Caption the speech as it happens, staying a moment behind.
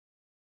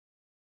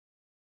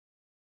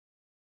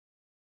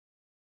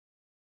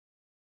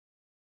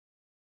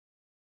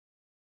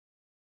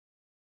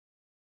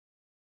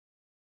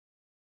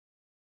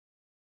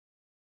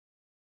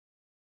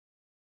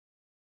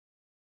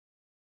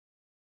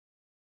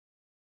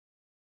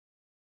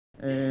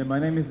My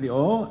name is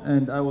Lior,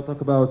 and I will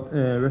talk about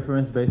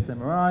reference-based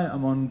MRI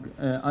among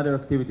other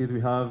activities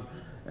we have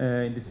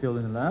in this field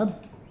in the lab.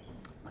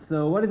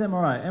 So what is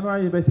MRI?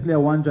 MRI is basically a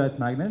one-jet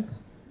magnet,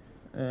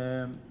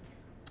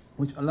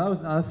 which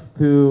allows us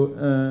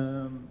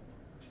to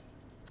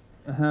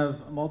have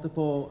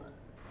multiple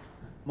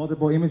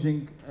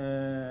imaging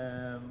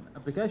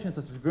applications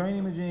such as brain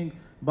imaging,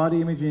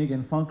 body imaging,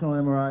 and functional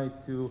MRI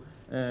to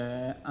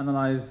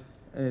analyze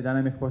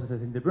dynamic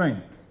processes in the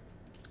brain.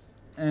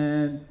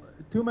 And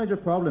two major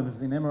problems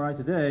in MRI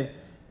today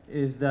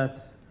is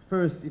that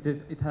first,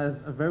 it has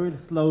a very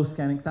slow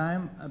scanning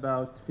time,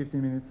 about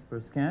 15 minutes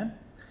per scan,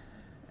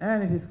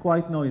 and it is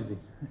quite noisy.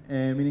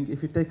 Meaning,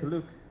 if you take a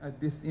look at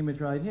this image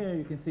right here,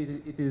 you can see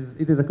that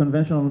it is a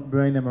conventional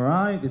brain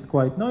MRI. It is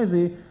quite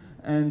noisy,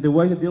 and the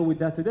way to deal with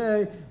that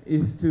today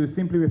is to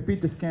simply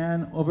repeat the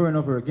scan over and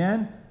over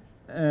again,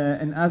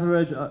 and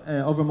average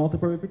over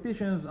multiple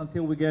repetitions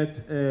until we get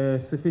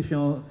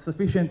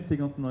sufficient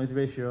signal-to-noise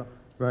ratio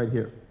right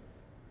here.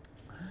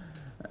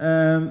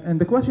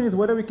 And the question is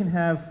whether we can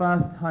have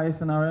fast, high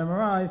SNR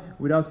MRI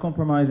without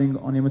compromising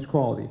on image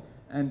quality.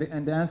 And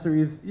the answer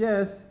is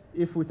yes,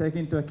 if we take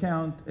into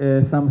account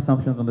some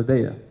assumptions on the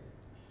data.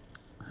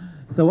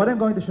 So what I'm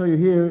going to show you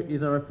here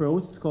is our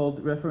approach. It's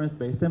called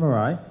reference-based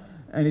MRI,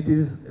 and it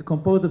is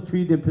composed of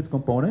three different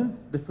components.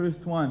 The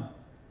first one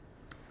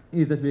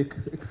is that we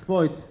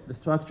exploit the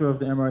structure of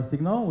the MRI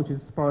signal, which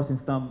is sparse in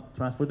some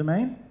transfer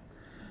domain.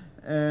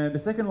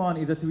 The second one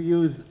is that we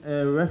use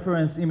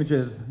reference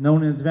images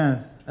known in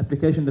advance,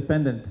 application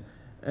dependent,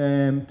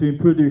 to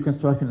improve the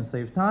reconstruction and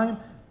save time.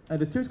 And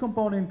the third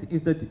component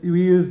is that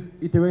we use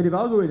iterative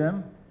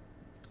algorithm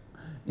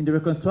in the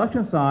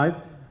reconstruction side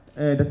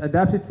that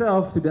adapts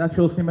itself to the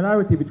actual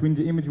similarity between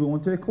the image we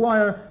want to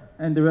acquire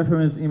and the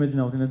reference image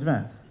known in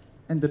advance.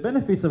 And the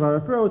benefits of our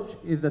approach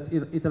is that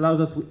it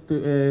allows us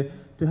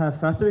to have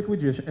faster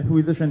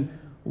acquisition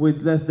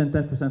with less than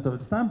 10% of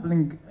the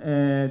sampling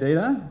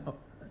data.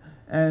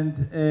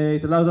 And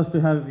it allows us to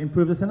have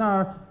improved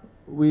SNR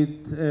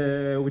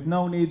with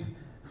no need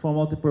for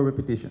multiple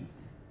repetitions.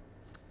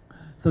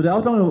 So the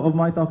outline of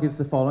my talk is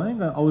the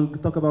following. I will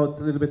talk a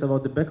little bit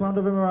about the background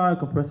of MRI,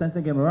 compressed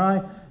sensing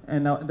MRI,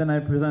 and then I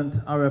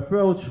present our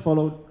approach,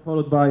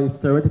 followed by its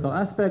theoretical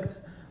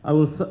aspects. I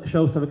will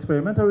show some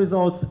experimental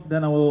results.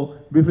 Then I will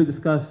briefly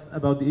discuss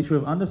about the issue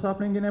of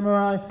undersampling in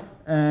MRI,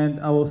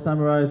 and I will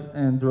summarize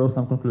and draw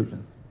some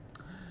conclusions.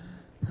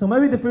 So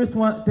maybe the first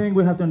thing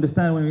we have to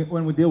understand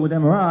when we deal with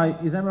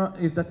MRI is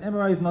that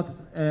MRI is not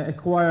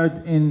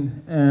acquired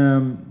in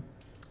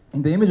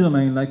the image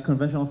domain like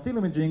conventional still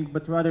imaging,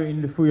 but rather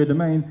in the Fourier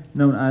domain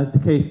known as the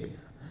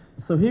K-space.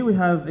 So here we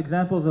have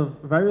examples of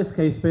various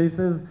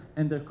K-spaces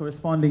and their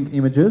corresponding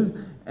images.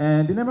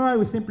 And in MRI,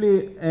 we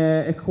simply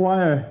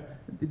acquire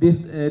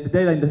the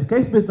data in the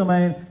K-space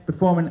domain,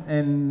 perform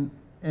an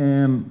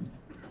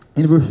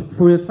inverse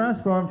Fourier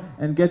transform,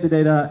 and get the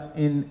data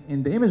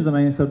in the image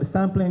domain. So the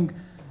sampling,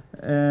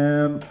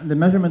 the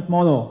measurement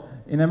model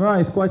in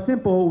MRI is quite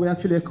simple. We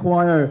actually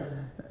acquire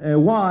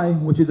Y,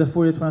 which is a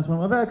Fourier transform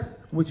of X,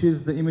 which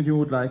is the image we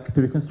would like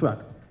to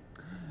reconstruct.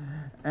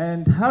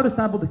 And how to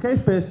sample the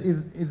K-space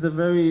is a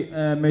very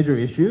major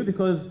issue,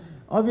 because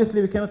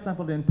obviously we cannot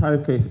sample the entire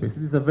K-space.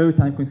 This is a very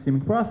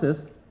time-consuming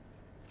process.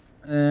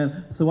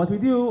 So what we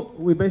do,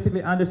 we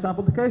basically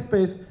undersample the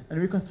K-space and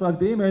reconstruct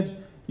the image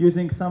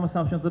using some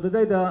assumptions of the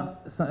data,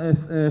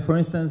 for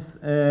instance,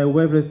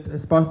 wavelet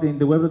sparsity in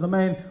the wavelet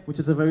domain, which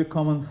is a very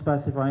common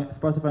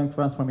sparsifying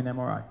transform in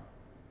MRI.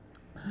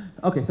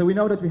 Okay, so we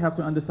know that we have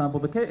to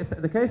undersample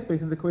the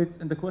K-space, and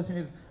the question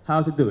is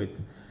how to do it.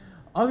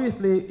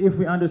 Obviously, if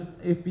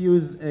we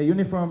use a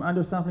uniform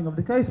undersampling of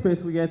the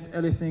K-space, we get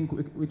aliasing,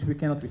 which we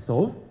cannot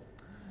resolve.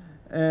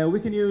 We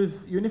can use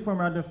uniform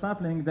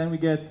undersampling, then we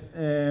get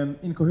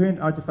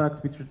incoherent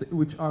artifacts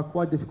which are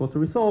quite difficult to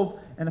resolve.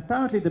 And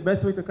apparently the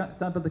best way to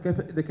sample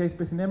the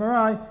K-space in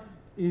MRI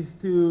is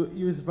to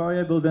use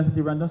variable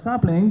density random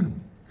sampling,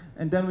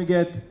 and then we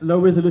get low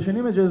resolution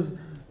images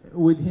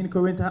with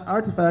incoherent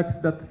artifacts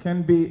that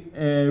can be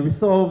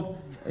resolved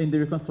in the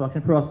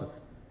reconstruction process.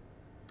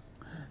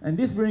 And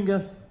this brings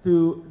us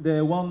to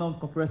the well-known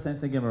compressed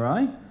sensing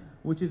MRI,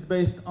 which is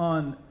based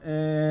on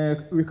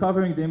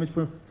recovering the image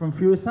from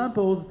fewer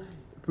samples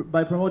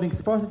by promoting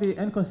sparsity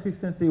and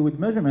consistency with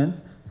measurements.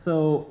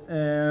 So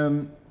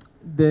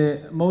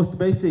the most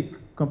basic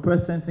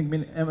compressed sensing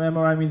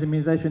MRI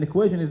minimization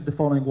equation is the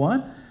following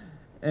one,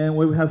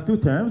 where we have two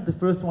terms. The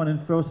first one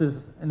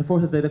enforces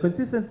data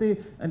consistency,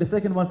 and the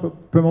second one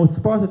promotes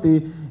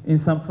sparsity in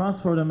some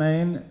transfer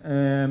domain,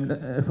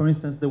 for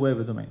instance, the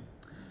wavelet domain.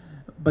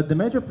 But the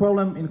major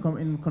problem in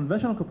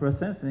conventional compressed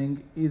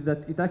sensing is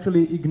that it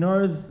actually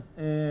ignores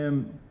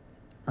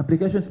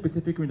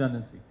application-specific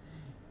redundancy.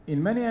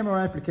 In many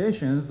MRI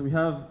applications, we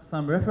have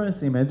some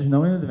reference image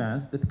known in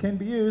advance that can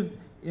be used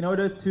in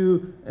order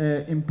to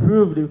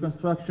improve the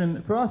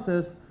reconstruction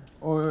process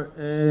or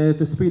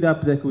to speed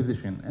up the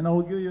acquisition. And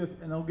I'll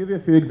give you a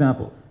few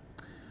examples.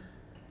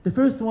 The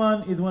first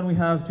one is when we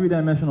have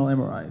three-dimensional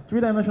MRI.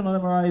 Three-dimensional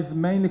MRIs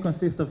mainly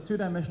consist of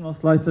two-dimensional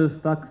slices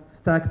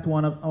stacked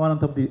one on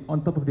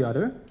top of the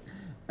other.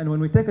 And when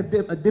we take a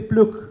deep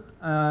look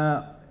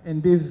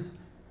in these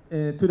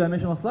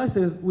two-dimensional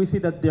slices, we see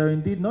that they're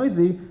indeed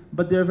noisy,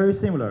 but they're very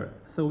similar.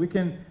 So we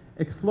can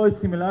exploit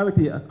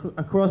similarity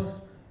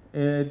across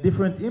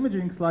different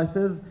imaging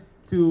slices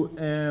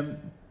to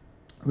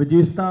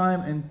reduce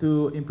time and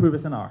to improve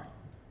SNR.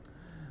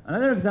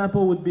 Another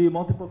example would be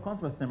multiple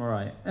contrast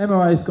MRI.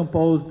 MRI is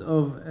composed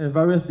of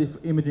various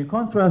imaging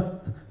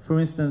contrasts, for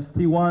instance,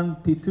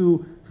 T1,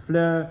 T2,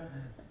 FLAIR,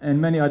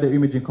 and many other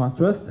imaging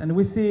contrasts. And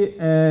we see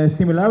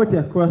similarity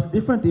across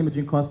different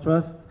imaging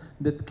contrasts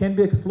that can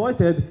be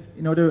exploited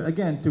in order,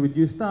 again, to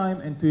reduce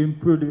time and to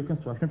improve the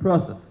reconstruction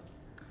process.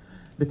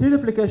 The third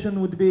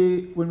application would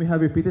be when we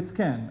have repeated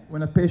scan,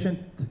 when a patient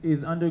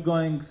is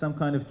undergoing some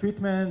kind of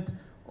treatment,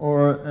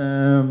 or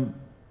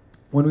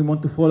when we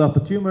want to follow up a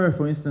tumor.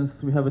 For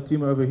instance, we have a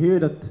tumor over here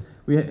that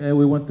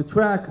we want to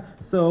track.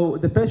 So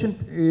the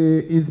patient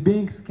is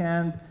being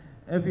scanned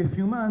every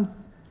few months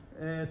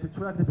to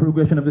track the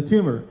progression of the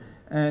tumor.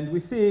 And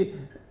we see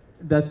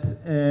that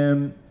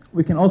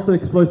we can also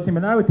exploit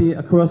similarity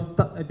across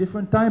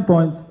different time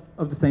points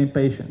of the same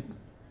patient.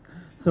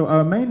 So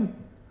our main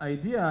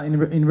idea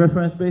in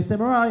reference-based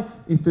MRI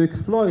is to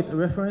exploit a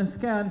reference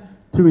scan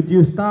to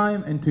reduce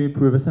time and to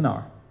improve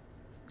SNR.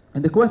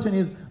 And the question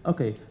is,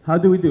 okay, how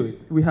do we do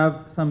it? We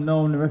have some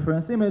known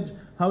reference image.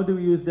 How do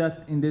we use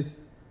that in this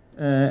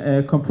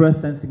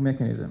compressed sensing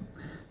mechanism?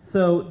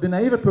 So the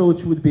naive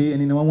approach would be,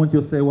 and in a moment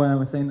you'll say why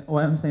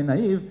I'm saying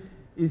naive,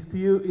 is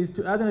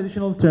to add an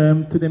additional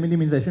term to the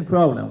minimization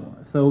problem.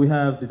 So we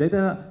have the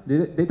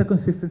data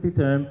consistency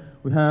term.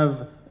 We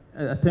have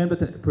a term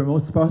that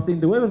promotes sparsity in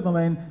the Weizman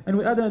domain, and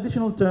we add an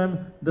additional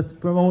term that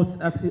promotes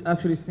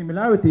actually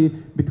similarity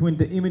between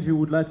the image we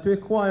would like to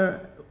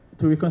acquire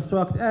to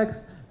reconstruct X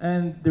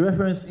and the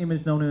reference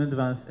image known in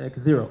advance,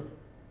 X0.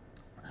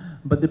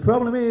 But the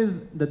problem is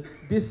that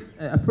this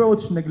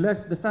approach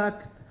neglects the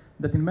fact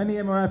that in many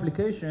MRI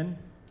applications,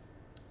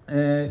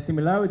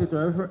 similarity to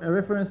a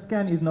reference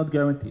scan is not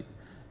guaranteed.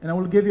 And I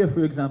will give you a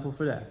few examples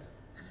for that.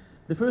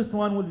 The first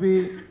one would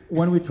be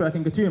when we're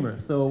tracking a tumor.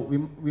 So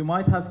we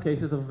might have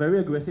cases of very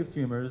aggressive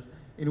tumors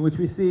in which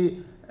we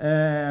see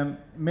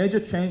major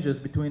changes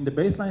between the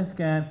baseline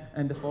scan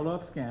and the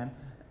follow-up scan,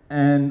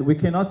 and we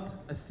cannot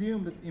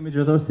assume that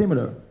images are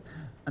similar.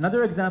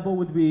 Another example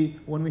would be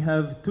when we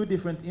have two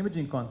different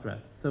imaging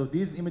contrasts. So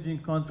these imaging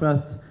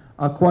contrasts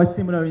are quite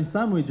similar in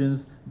some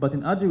regions, but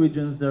in other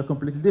regions they're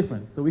completely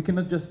different. So we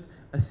cannot just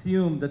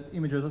assume that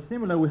images are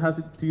similar. We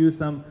have to use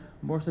some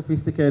more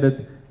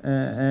sophisticated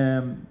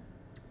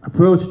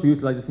approach to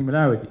utilize the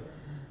similarity.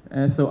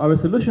 So our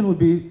solution would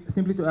be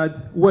simply to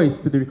add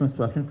weights to the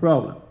reconstruction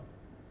problem.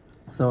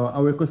 So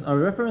our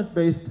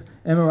reference-based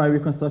MRI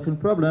reconstruction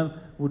problem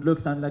would look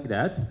something like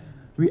that.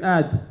 We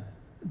add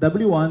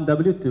W1,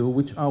 W2,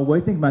 which are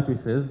weighting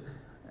matrices,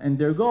 and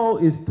their goal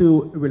is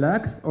to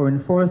relax or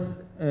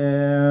enforce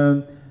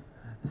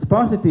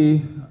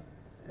sparsity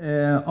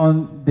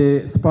on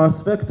the sparse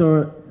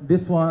vector,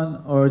 this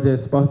one, or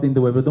the sparsity in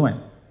the Weizman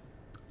domain.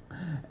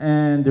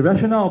 And the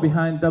rationale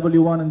behind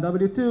W1 and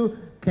W2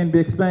 can be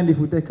explained if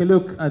we take a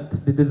look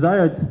at the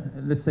desired,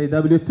 let's say,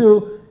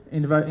 W2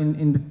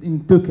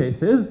 in two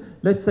cases.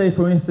 Let's say,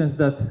 for instance,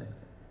 that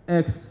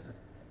X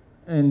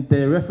and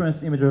the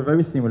reference image are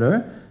very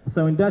similar.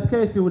 So in that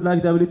case, we would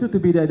like W2 to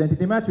be the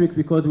identity matrix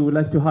because we would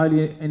like to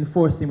highly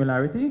enforce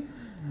similarity.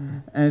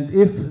 And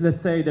if,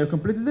 let's say, they're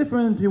completely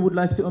different, we would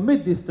like to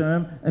omit this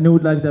term, and we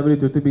would like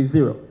W2 to be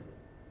 0.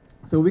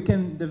 So we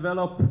can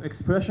develop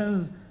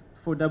expressions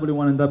for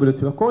W1 and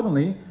W2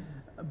 accordingly,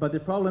 but the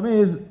problem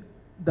is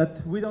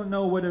that we don't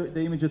know whether the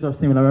images are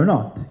similar or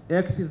not.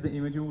 X is the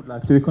image we would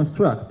like to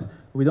reconstruct.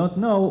 We don't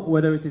know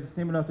whether it is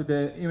similar to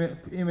the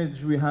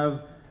image we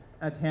have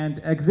at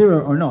hand,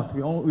 X0, or not.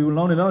 We will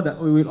only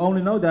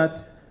know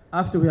that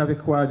after we have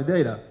acquired the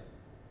data.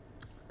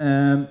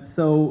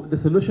 So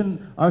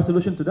our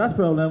solution to that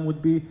problem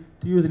would be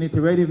to use an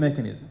iterative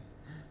mechanism.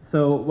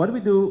 So what we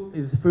do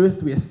is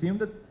first we assume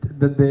that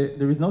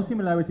there is no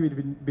similarity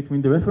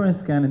between the reference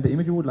scan and the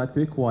image we would like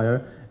to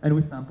acquire, and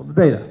we sample the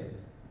data.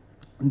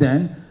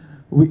 Then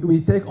we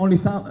take only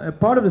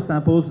part of the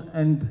samples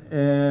and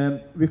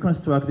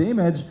reconstruct the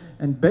image,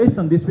 and based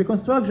on this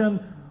reconstruction,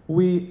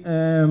 we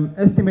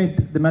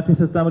estimate the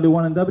matrices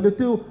W1 and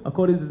W2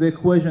 according to the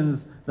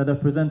equations that are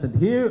presented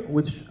here,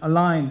 which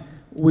align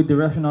with the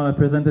rationale I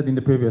presented in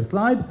the previous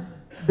slide.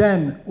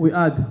 Then we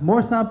add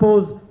more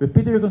samples,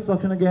 repeat the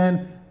reconstruction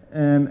again,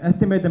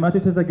 estimate the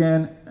matrices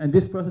again, and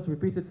this process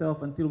repeats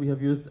itself until we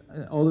have used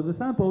all of the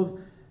samples,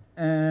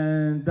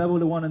 and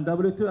W1 and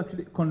W2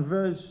 actually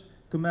converge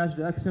to match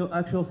the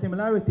actual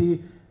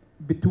similarity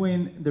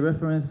between the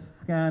reference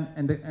scan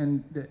and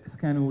the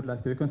scan we would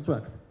like to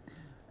reconstruct.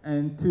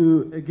 And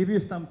to give you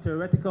some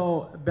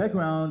theoretical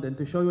background and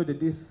to show you that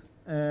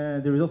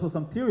there is also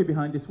some theory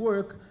behind this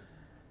work,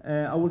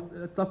 I will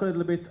talk a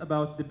little bit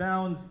about the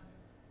bounds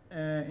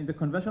in the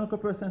conventional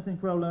compressed sensing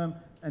problem,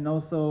 and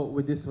also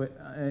with this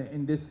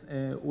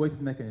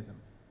weighted mechanism.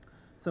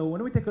 So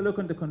when we take a look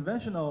on the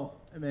conventional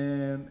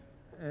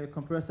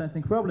compressed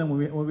sensing problem,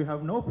 where we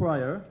have no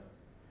prior,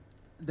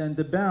 then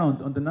the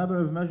bound on the number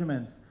of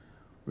measurements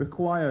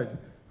required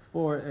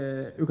for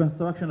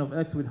reconstruction of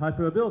X with high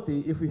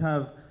probability, if we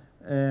have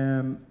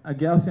a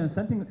Gaussian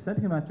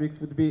sensing matrix,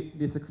 would be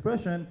this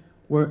expression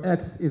where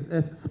X is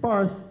S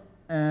sparse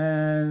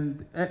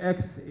and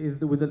X is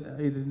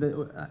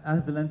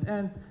has the length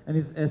n and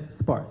is S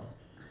sparse.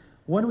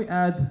 When we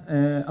add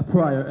a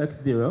prior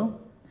X0,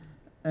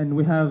 and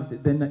we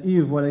have the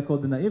naive, what I call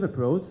the naive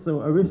approach,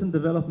 so a recent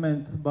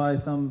development by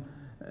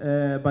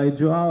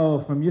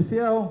Joao from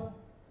UCL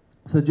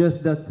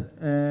suggests that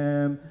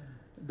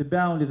the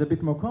bound is a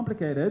bit more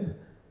complicated,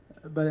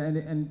 but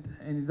and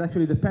it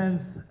actually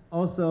depends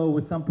also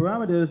with some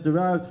parameters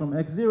derived from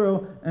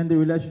X0 and the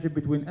relationship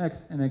between X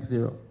and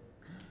X0.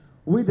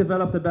 We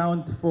developed a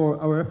bound for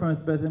our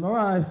reference-based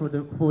MRI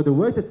for the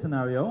weighted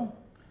scenario,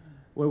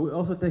 where we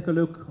also take a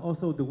look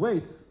also the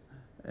weights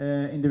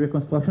in the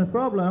reconstruction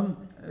problem,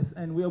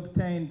 and we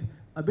obtained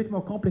a bit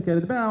more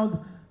complicated bound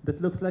that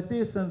looks like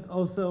this, and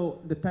also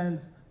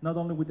depends not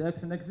only with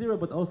X and X0,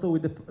 but also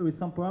with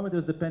some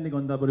parameters depending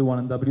on W1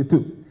 and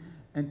W2.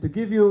 And to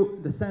give you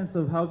the sense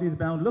of how this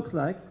bound looks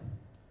like,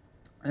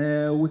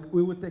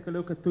 we would take a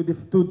look at two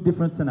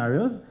different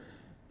scenarios.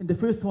 In the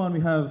first one,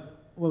 we have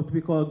what we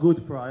call a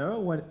good prior,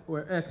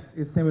 where X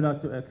is similar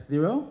to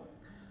X0.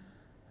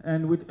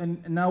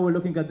 And now we're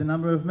looking at the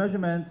number of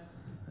measurements,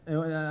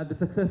 the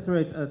success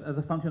rate as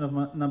a function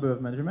of number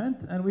of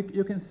measurements. And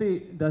you can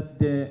see that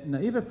the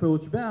naive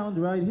approach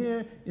bound right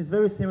here is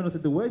very similar to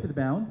the weighted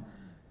bound.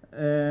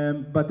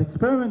 But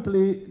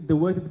experimentally, the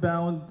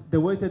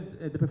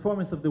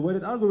performance of the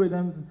weighted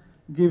algorithms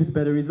gives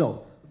better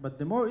results. But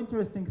the more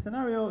interesting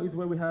scenario is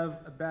where we have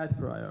a bad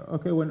prior.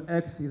 Okay, when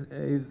X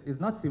is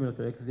not similar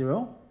to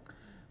X0,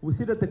 we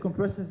see that the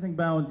compressed sensing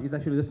bound is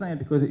actually the same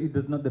because it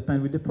does not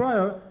depend with the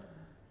prior.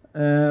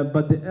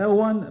 But the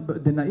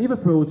L1, the naive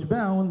approach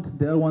bound,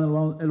 the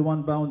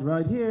L1 bound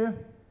right here,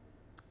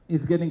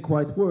 is getting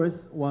quite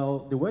worse,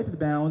 while the weighted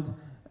bound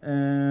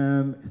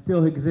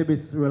still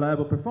exhibits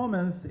reliable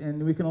performance,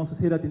 and we can also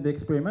see that in the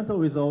experimental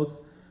results.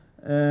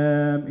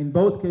 In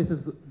both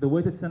cases, the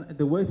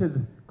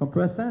weighted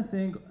compressed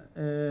sensing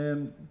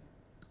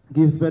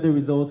gives better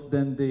results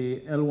than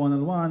the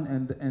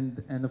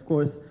L1 and of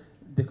course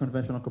the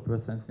conventional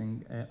compressed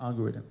sensing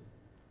algorithm.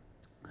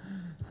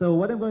 So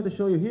what I'm going to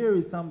show you here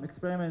is some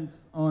experiments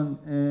on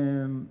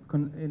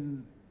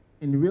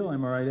in real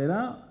MRI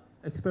data.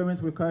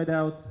 Experiments were carried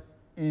out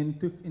in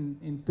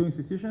two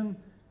institutions.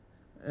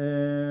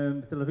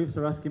 The Tel Aviv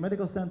Sourasky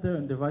Medical Center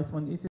and the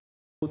Weizman Institute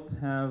both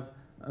have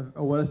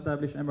a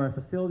well-established MRI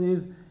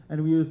facilities,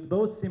 and we used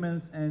both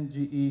Siemens and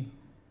GE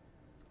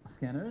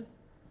scanners.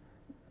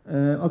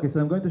 Okay, so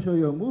I'm going to show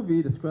you a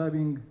movie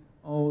describing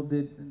all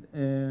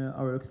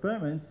our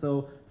experiments.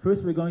 So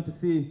first we're going to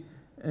see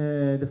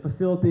the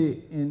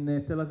facility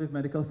in Tel Aviv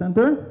Medical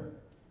Center.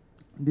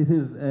 This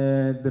is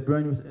the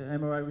brain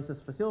MRI research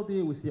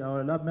facility. We see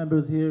our lab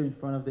members here in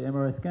front of the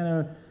MRI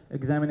scanner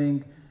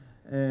examining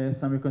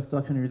some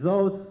reconstruction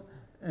results.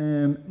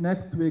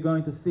 Next, we're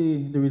going to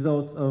see the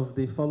results of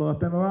the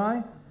follow-up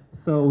MRI.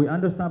 So we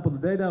undersampled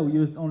the data. We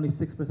used only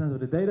 6% of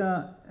the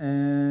data.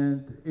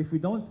 And if we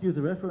don't use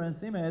a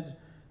reference image,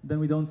 then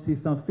we don't see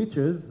some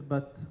features.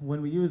 But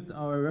when we used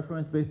our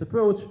reference-based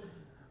approach,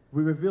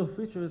 we reveal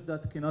features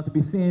that cannot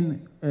be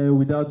seen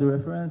without the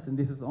reference. And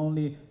this is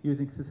only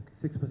using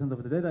 6%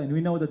 of the data. And we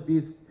know that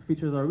these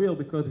features are real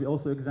because we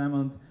also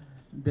examined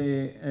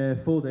the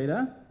full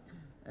data.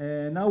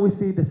 Now we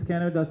see the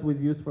scanner that was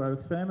used for our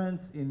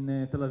experiments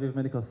in Tel Aviv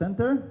Medical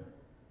Center.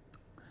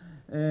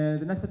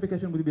 The next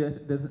application will be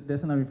the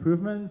SNR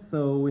improvement.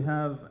 So we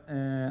have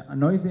a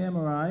noisy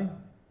MRI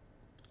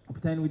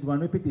obtained with 1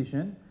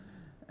 repetition.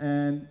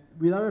 And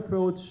with our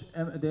approach,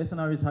 the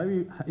SNR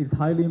is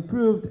highly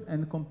improved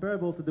and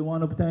comparable to the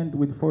one obtained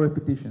with 4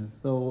 repetitions.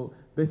 So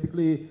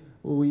basically,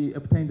 we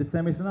obtained the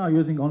same SNR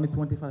using only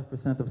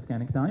 25% of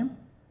scanning time.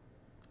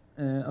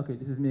 Okay,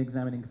 this is me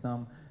examining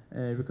some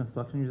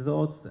reconstruction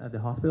results at the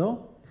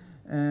hospital.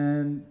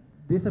 And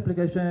this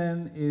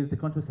application is the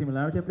contrast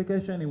similarity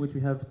application, in which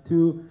we have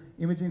 2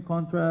 imaging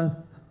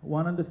contrasts,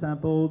 one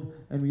undersampled,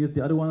 and we use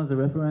the other one as a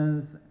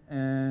reference,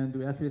 and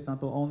we actually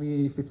sample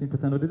only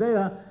 15% of the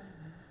data.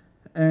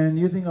 And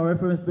using our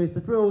reference-based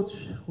approach,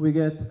 we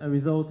get a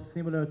result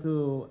similar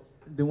to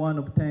the one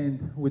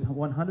obtained with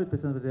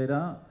 100% of the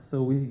data.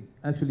 So we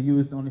actually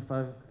used only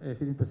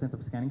 15%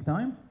 of scanning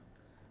time.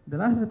 The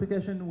last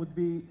application would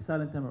be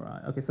silent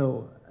MRI. Okay,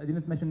 so I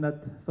didn't mention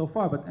that so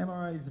far, but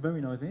MRI is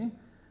very noisy.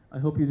 I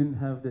hope you didn't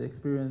have the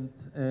experience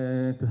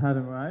to have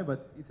MRI,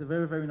 but it's a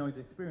very, very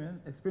noisy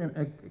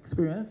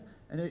experience.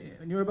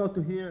 And you're about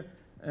to hear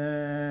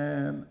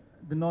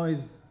the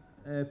noise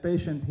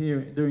patient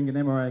here during an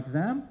MRI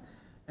exam.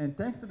 And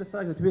thanks to the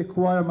fact that we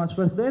acquire much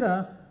less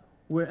data,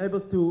 we're able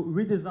to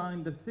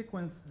redesign the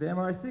sequence, the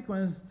MRI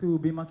sequence, to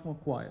be much more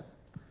quiet.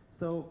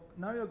 So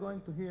now you're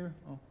going to hear,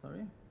 oh,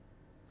 sorry.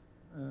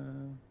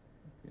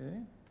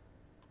 Okay.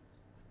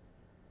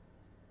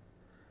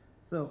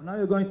 So now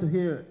you're going to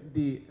hear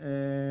the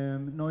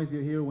noise you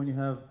hear when you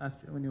have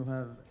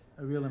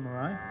a real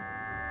MRI.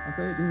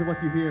 Okay, this is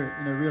what you hear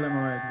in a real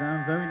MRI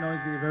exam. Very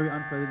noisy, very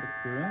unpleasant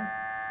experience.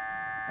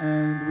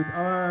 And with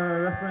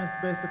our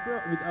reference-based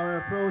approach, with our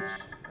approach,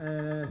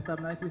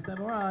 sub-Nyquist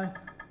MRI,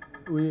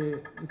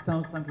 it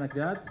sounds something like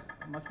that.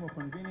 Much more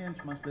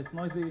convenient, much less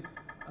noisy,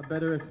 a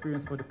better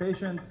experience for the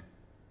patient.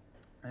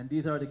 And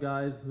these are the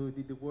guys who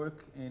did the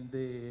work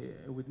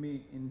with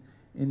me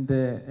in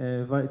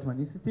the Weizman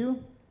Institute.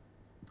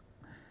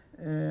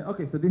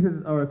 Okay, so this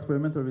is our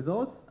experimental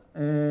results.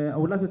 I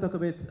would like to talk a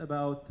bit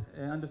about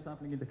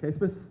undersampling in the case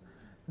space.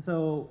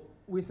 So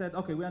we said,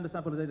 okay, we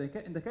undersample the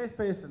data in the case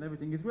space and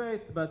everything is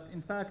great, but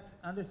in fact,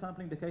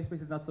 undersampling the case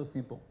space is not so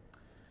simple.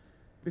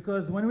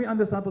 Because when we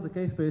undersample the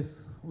case space,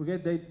 we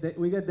get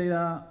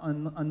data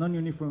on a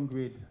non-uniform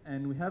grid,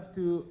 and we have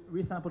to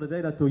resample the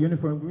data to a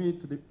uniform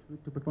grid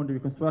to perform the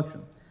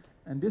reconstruction.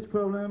 And this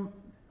problem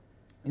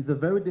is a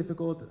very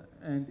difficult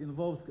and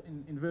involves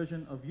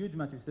inversion of huge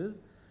matrices.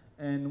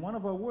 And one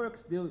of our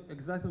works deals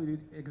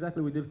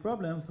exactly with this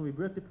problem, so we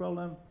break the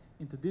problem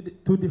into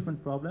two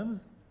different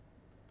problems,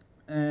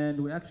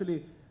 and we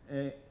actually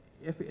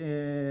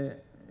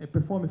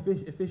perform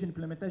efficient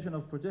implementation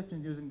of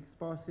projections using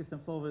sparse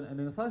system solver and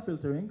NSI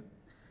filtering.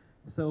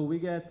 So we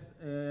get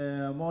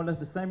more or less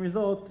the same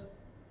result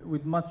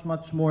with much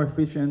more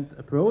efficient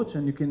approach,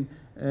 and you can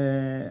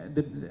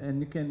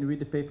read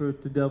the paper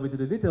to delve into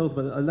the details,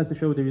 but I'd like to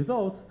show the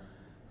results.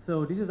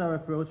 So this is our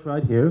approach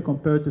right here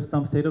compared to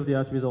some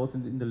state-of-the-art results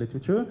in the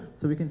literature.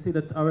 So we can see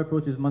that our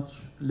approach is much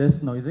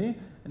less noisy,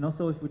 and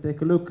also if we take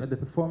a look at the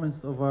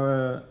performance of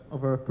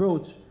our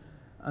approach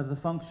as a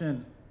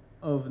function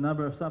of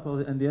number of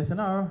samples and the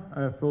SNR,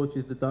 our approach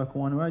is the dark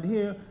one right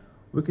here,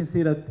 we can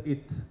see that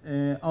it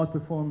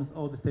outperforms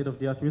all the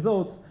state-of-the-art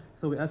results.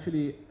 So we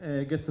actually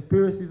get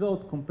superior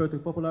results compared to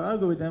popular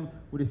algorithm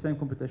with the same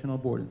computational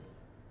burden.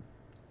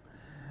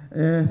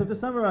 So to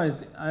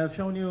summarize, I have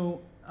shown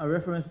you a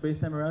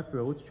reference-based MRI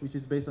approach, which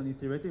is based on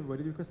iterative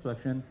avoided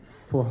reconstruction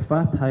for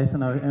fast, high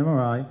SNR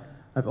MRI.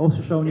 I've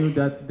also shown you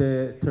that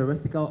the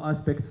theoretical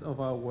aspects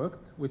of our work,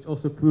 which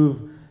also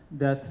prove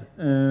that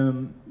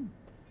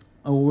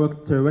our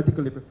work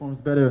theoretically performs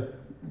better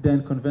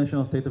than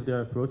conventional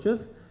state-of-the-art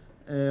approaches.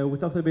 We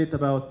talked a bit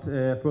about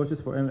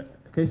approaches for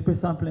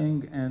case-space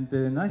sampling, and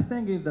the nice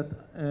thing is that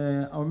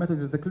our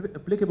method is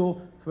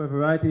applicable for a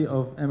variety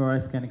of MRI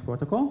scanning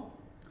protocol.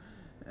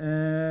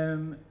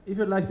 If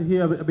you'd like to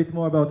hear a bit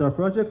more about our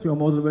project, you're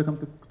more than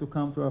welcome to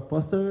come to our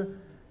poster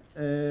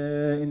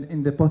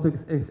in the poster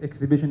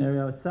exhibition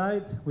area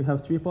outside. We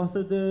have 3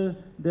 posters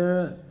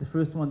there. The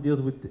first one deals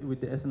with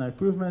the SNR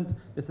improvement.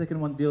 The second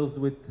one deals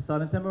with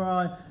silent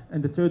MRI.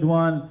 And the third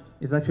one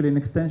is actually an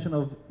extension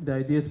of the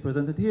ideas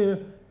presented here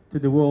to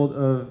the world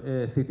of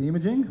CT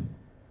imaging.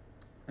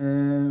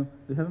 Do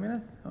you have a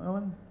minute,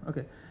 Owen?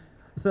 Okay.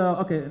 So,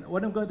 okay,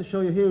 what I'm going to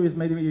show you here is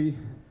maybe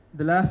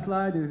the last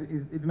slide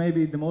is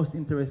maybe the most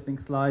interesting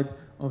slide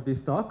of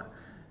this talk.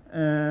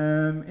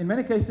 In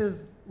many cases,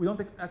 we don't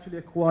actually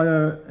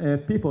acquire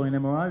people in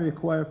MRI. We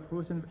acquire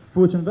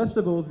fruits and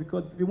vegetables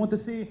because we want to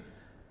see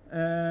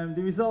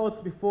the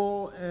results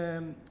before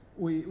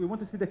we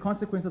want to see the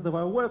consequences of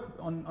our work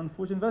on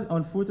fruit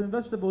and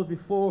vegetables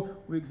before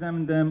we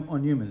examine them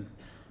on humans.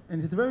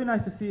 And it's very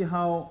nice to see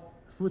how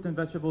fruit and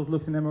vegetables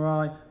looks in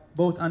MRI,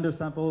 both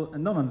undersampled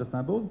and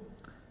non-undersampled.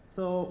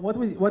 So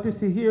what you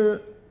see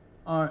here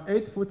are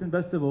 8 fruit and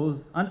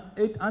vegetables,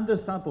 8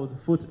 undersampled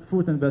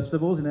fruit and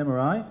vegetables in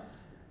MRI.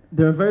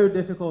 They're very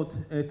difficult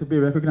to be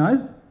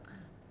recognized.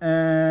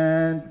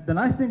 And the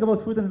nice thing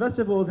about fruit and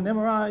vegetables in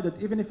MRI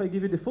that even if I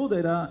give you the full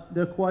data,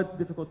 they're quite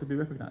difficult to be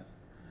recognized.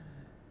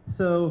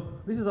 So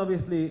this is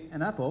obviously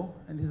an apple,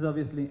 and this is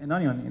obviously an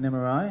onion in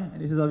MRI,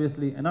 and this is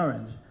obviously an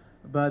orange.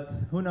 But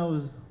who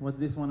knows what's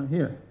this one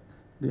here?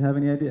 Do you have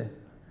any idea?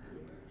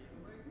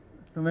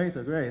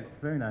 Tomato, great,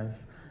 very nice.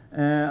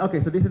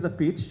 Okay, so this is a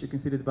peach. You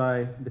can see it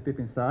by the pip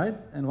inside.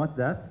 And what's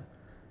that?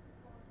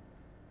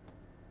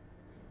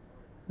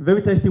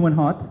 Very tasty when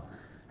hot.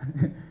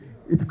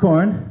 It's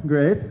corn,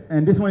 great.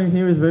 And this one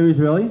here is very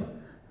Israeli.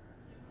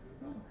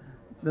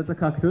 That's a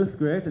cactus,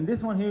 great. And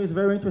this one here is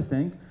very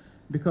interesting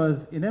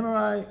because in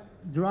MRI,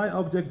 dry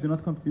objects do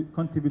not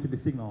contribute to the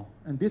signal.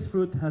 And this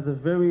fruit has a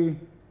very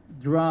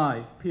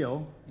dry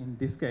peel in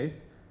this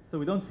case. So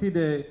we don't see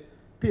the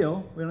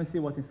peel, we only see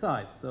what's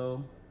inside.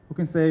 So who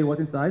can say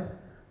what's inside?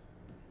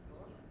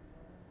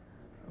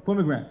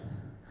 Pomegranate.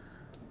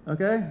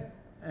 Okay?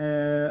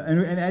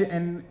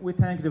 And we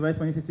thank the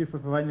Weizman Institute for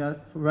providing us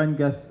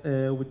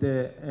with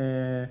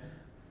the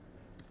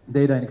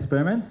data and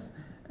experiments.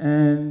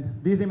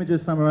 And these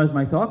images summarize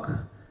my talk.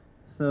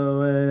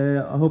 So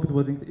I hope it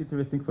was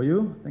interesting for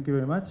you. Thank you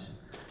very much.